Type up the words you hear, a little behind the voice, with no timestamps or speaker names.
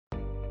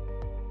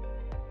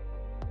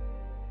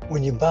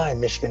When you buy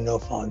Michigan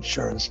no-fault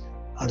insurance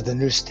under the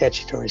new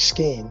statutory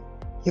scheme,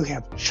 you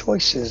have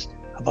choices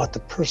about the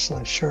personal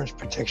insurance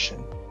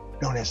protection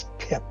known as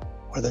PIP,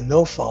 or the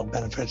no-fault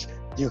benefits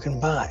you can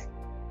buy.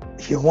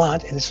 If you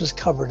want, and this was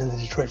covered in the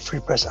Detroit Free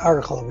Press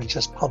article that we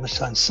just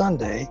published on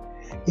Sunday,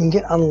 you can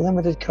get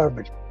unlimited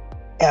coverage.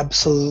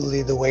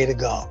 Absolutely the way to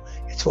go.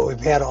 It's what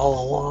we've had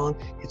all along.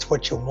 It's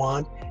what you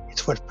want.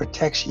 It's what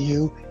protects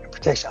you and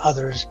protects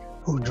others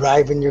who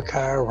drive in your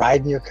car,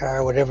 ride in your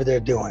car, whatever they're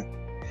doing.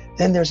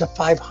 Then there's a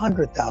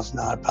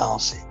 $500,000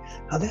 policy.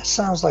 Now that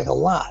sounds like a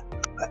lot,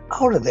 but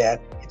out of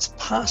that, it's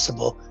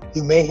possible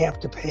you may have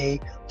to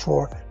pay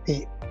for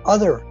the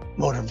other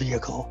motor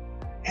vehicle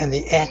and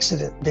the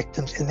accident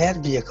victims in that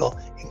vehicle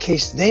in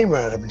case they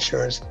run out of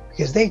insurance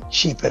because they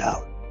cheap it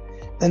out.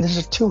 Then there's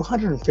a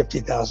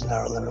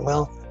 $250,000 limit.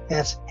 Well,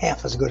 that's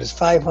half as good as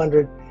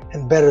 $500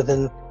 and better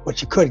than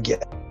what you could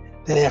get.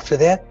 Then after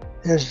that,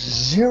 there's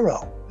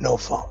zero no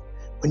fault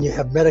when you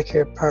have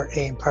Medicare Part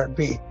A and Part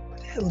B.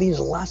 But that leaves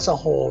lots of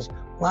holes,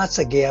 lots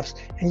of gaps,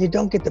 and you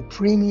don't get the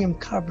premium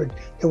coverage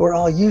that we're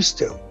all used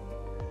to.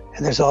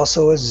 And there's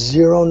also a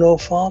zero no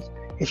fault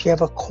if you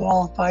have a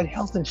qualified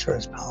health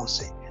insurance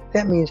policy.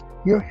 That means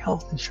your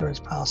health insurance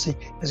policy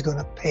is going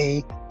to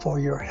pay for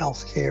your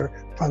health care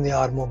from the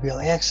automobile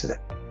accident.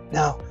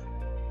 Now,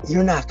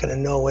 you're not going to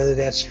know whether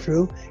that's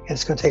true, and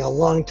it's going to take a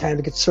long time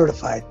to get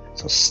certified,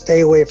 so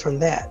stay away from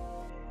that.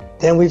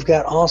 Then we've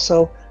got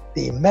also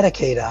the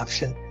Medicaid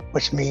option,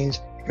 which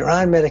means if you're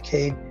on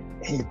Medicaid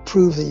and you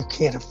prove that you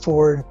can't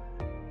afford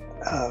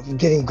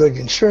getting good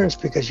insurance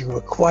because you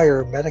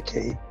require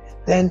Medicaid,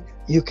 then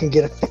you can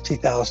get a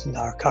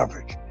 $50,000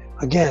 coverage.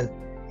 Again,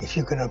 if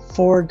you can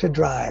afford to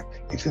drive,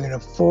 if you can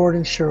afford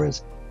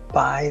insurance,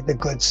 buy the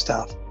good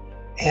stuff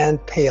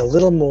and pay a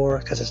little more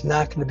because it's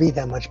not going to be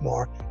that much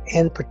more,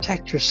 and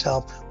protect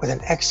yourself with an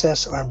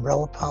excess or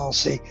umbrella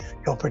policy.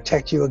 It'll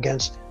protect you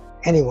against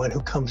anyone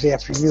who comes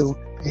after you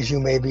because you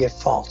may be at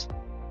fault.